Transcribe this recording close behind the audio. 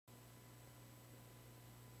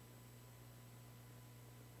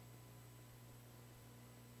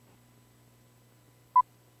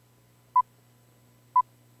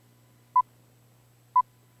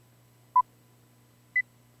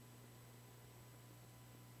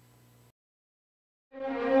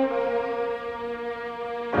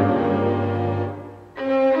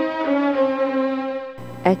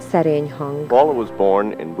egy szerény hang. Paula was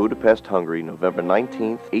born in Budapest, Hungary, November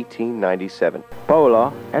 19th, 1897.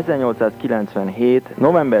 Paula 1897.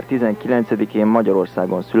 november 19-én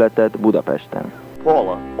Magyarországon született, Budapesten.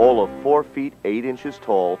 Paula, all of 4 feet 8 inches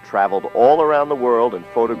tall, traveled all around the world and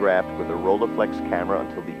photographed with a Rolleiflex camera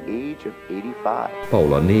until the age of 85.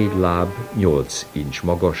 Paula 4 láb, 8 inch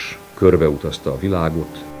magas, körbeutazta a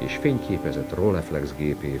világot, és fényképezett Rolleiflex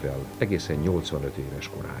gépével egészen 85 éves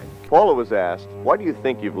koráig. Paula was asked, "Why do you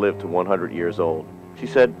think you've lived to 100 years old?" She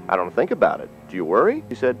said, "I don't think about it. Do you worry?"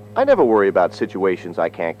 She said, "I never worry about situations I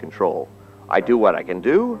can't control. I do what I can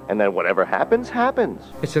do, and then whatever happens, happens."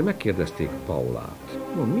 Egyszer megkérdezték Paulát,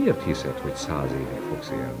 miért hiszed, hogy 100 évig fogsz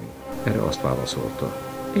élni? Erre azt válaszolta,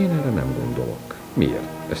 én erre nem gondolok.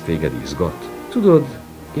 Miért? Ez téged izgat? Tudod,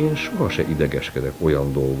 én soha se idegeskedek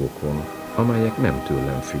olyan dolgokon, amelyek nem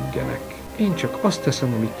tőlem függenek. Én csak azt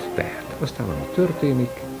teszem, amit tehet. Aztán, ami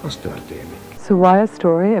történik, az történik. So why a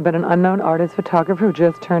story about an unknown artist photographer who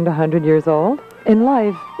just turned 100 years old? In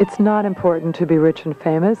life, it's not important to be rich and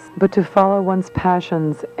famous, but to follow one's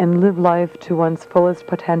passions and live life to one's fullest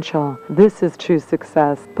potential. This is true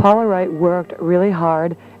success. Paula Wright worked really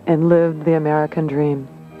hard and lived the American dream.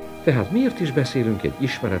 Tehát miért is beszélünk egy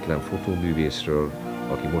ismeretlen fotóművészről,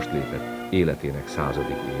 aki most lépett életének 100.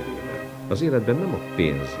 évére? Az életben nem a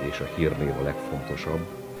pénz és a hírnév a legfontosabb,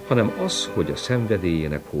 hanem az, hogy a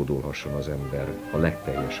szenvedélyének hódolhasson az ember a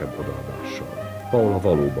legteljesebb odaadással. Paula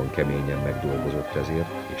valóban keményen megdolgozott ezért,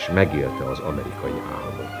 és megélte az amerikai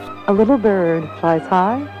álmot. A little bird flies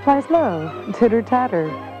high, flies low, titter-tatter,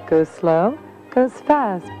 goes slow, goes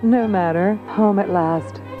fast, no matter, home at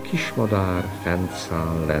last. Kismadár fent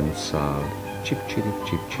száll, lent száll, csip-csirip,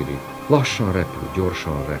 csip-csirip, lassan repül,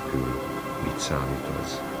 gyorsan repül, mit számít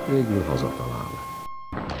az? Végül hazatalál.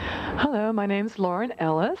 Hello, my name's Lauren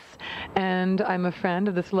Ellis, and I'm a friend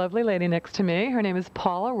of this lovely lady next to me. Her name is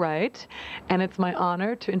Paula Wright, and it's my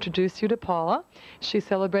honor to introduce you to Paula. She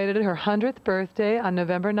celebrated her 100th birthday on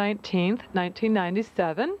November 19th,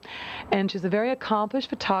 1997, and she's a very accomplished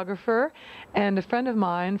photographer and a friend of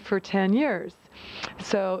mine for 10 years.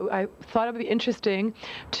 So I thought it would be interesting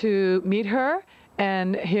to meet her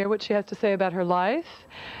and hear what she has to say about her life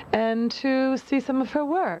and to see some of her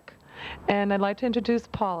work. And I'd like to introduce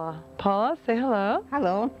Paula. Paula, say hello.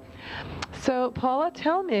 Hello. So, Paula,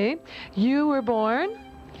 tell me, you were born?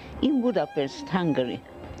 In Budapest, Hungary,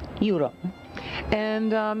 Europe.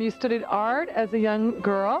 And you studied art as a young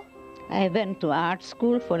girl? I went to art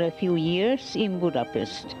school for a few years in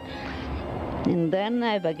Budapest. And then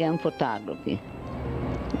I began photography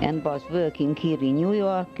and was working here in New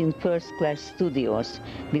York in first-class studios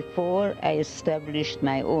before I established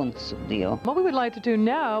my own studio. What we would like to do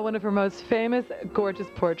now, one of her most famous, gorgeous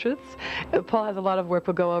portraits, Paul has a lot of work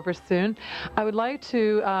we'll go over soon. I would like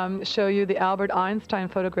to show you the Albert Einstein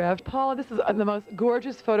photograph. Paula, this is the most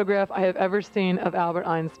gorgeous photograph I have ever seen of Albert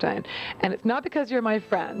Einstein. And it's not because you're my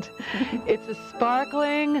friend. It's a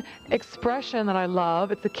sparkling expression that I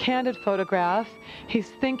love. It's a candid photograph. He's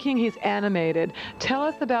thinking, he's animated. Tell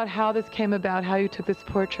us about how this came about, how you took this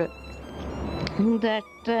portrait. That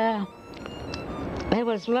I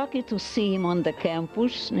was lucky to see him on the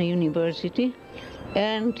campus, the university,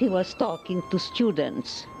 and he was talking to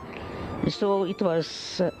students. So it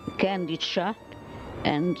was a candid shot,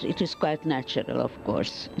 and it is quite natural, of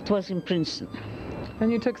course. It was in Princeton.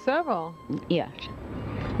 And you took several. Yeah.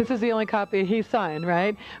 This is the only copy he signed,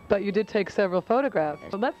 right? But you did take several photographs.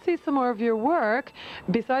 So let's see some more of your work.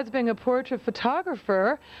 Besides being a portrait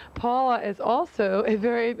photographer, Paula is also a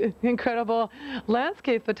very incredible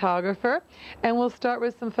landscape photographer. And we'll start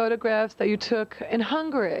with some photographs that you took in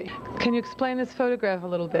Hungary. Can you explain this photograph a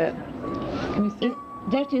little bit? Can you see?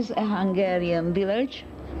 That is a Hungarian village,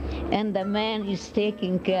 and the man is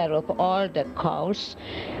taking care of all the cows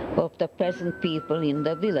of the peasant people in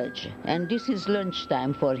the village. And this is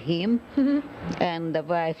lunchtime for him, and the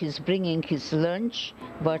wife is bringing his lunch,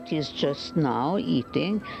 but he's just now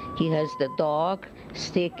eating. He has the dog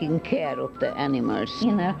taking care of the animals.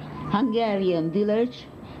 In a Hungarian village,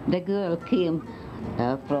 the girl came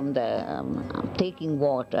from the taking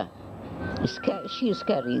water. She is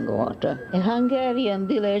carrying water. A Hungarian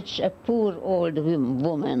village, a poor old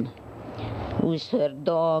woman with her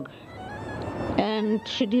dog, and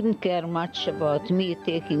she didn't care much about me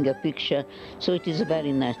taking a picture, so it is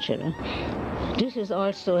very natural. This is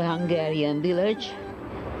also a Hungarian village,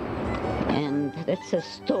 and that's a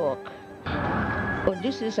stork. Oh,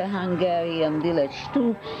 this is a Hungarian village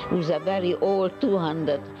too, with a very old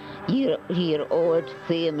 200-year-old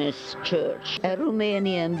famous church. A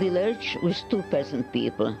Romanian village with 2 peasant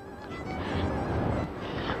people.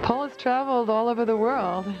 Paula's traveled all over the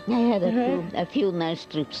world. I had a few nice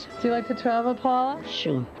trips. Do you like to travel, Paula?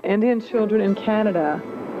 Sure. Indian children in Canada.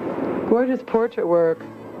 Gorgeous portrait work.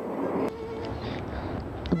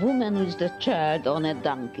 A woman with the child on a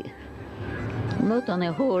donkey. Not on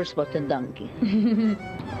a horse, but a donkey.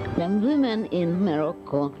 When women in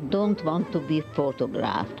Morocco don't want to be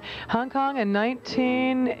photographed. Hong Kong in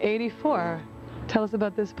 1984. Tell us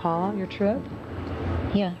about this, Paula, your trip.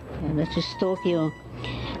 Yeah, that is Tokyo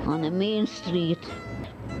on a main street.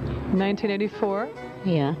 1984.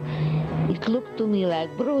 Yeah, it looked to me like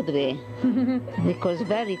Broadway because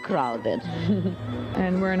very crowded.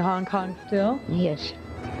 And we're in Hong Kong still? Yes.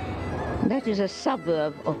 That is a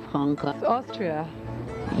suburb of Hong Kong. It's Austria.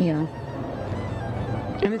 Yeah.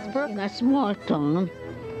 And it's In a small town,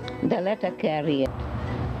 the letter carrier.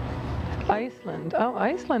 Iceland. Oh,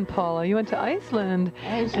 Iceland, Paula. You went to Iceland.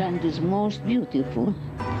 Iceland is most beautiful.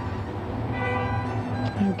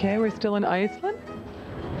 Okay, we're still in Iceland.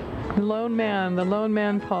 The lone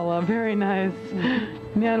man, Paula. Very nice.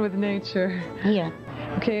 Man with nature. Yeah.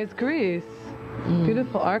 Okay, it's Greece.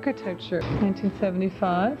 Beautiful architecture.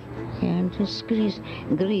 1975. Yeah, just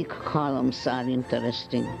Greek columns are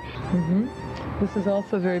interesting. This is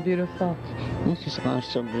also very beautiful. This is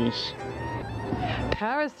also Greece.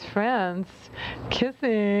 Paris, France.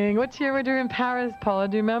 Kissing. What year were you in Paris, Paula?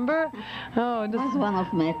 Do you remember? Oh, It was one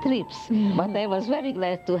of my trips, but I was very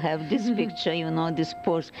glad to have this picture, you know, this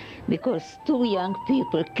pose, because two young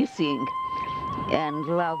people kissing. And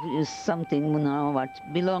love is something, you know, what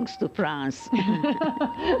belongs to France.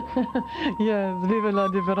 Yes, vive la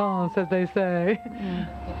différence, as they say.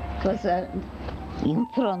 It was in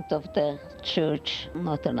front of the church,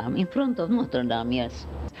 Notre Dame. In front of Notre Dame, yes.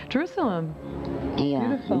 Jerusalem.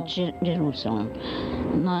 Yeah, Beautiful. Jerusalem.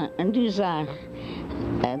 No, and these are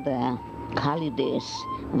the holidays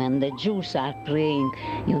when the Jews are praying,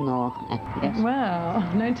 you know. Yes. Wow.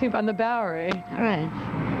 19th on the Bowery. Right.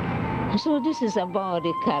 So this is about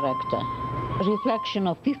the character. Reflection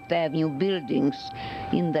of Fifth Avenue buildings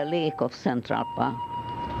in the lake of Central Park.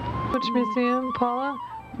 Which museum, Paula?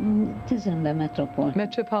 It is in the Metropolitan.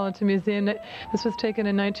 Metropolitan Museum. This was taken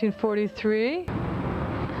in 1943.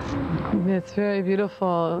 It's very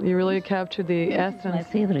beautiful. You really captured the It's my essence.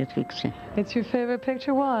 favorite picture It's your favorite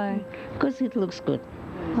picture? Why? because it looks good.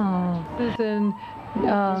 Oh. This is in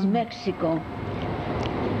It's Mexico.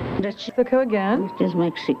 Mexico again. It is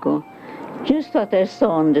Mexico. Just what I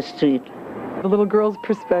saw on the street. The little girl's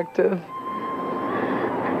perspective.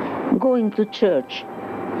 Going to church.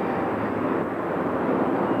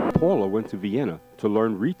 Paula went to Vienna to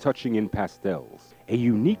learn retouching in pastels, a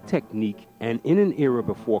unique technique and in an era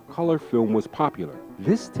before color film was popular.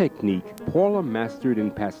 This technique Paula mastered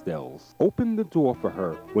in pastels opened the door for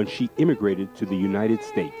her when she immigrated to the United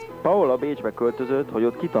States. Paula Bécsbe költözött, hogy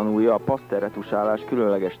ott kitanulja a pasztelretusálás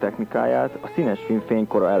különleges technikáját a színes film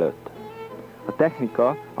fénykora előtt. A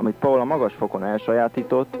technika, amit Paula magas fokon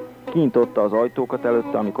elsajátított, kinyitotta az ajtókat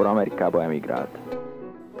előtte, amikor Amerikába emigrált.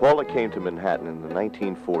 Paula came to Manhattan in the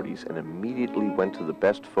 1940s and immediately went to the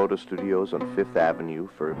best photo studios on Fifth Avenue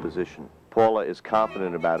for a position. Paula is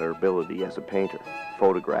confident about her ability as a painter,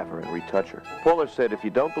 photographer, and retoucher. Paula said, if you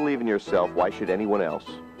don't believe in yourself, why should anyone else?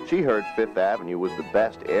 She heard Fifth Avenue was the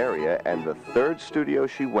best area, and the third studio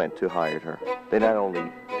she went to hired her. They not only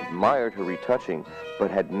admired her retouching, but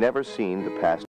had never seen the past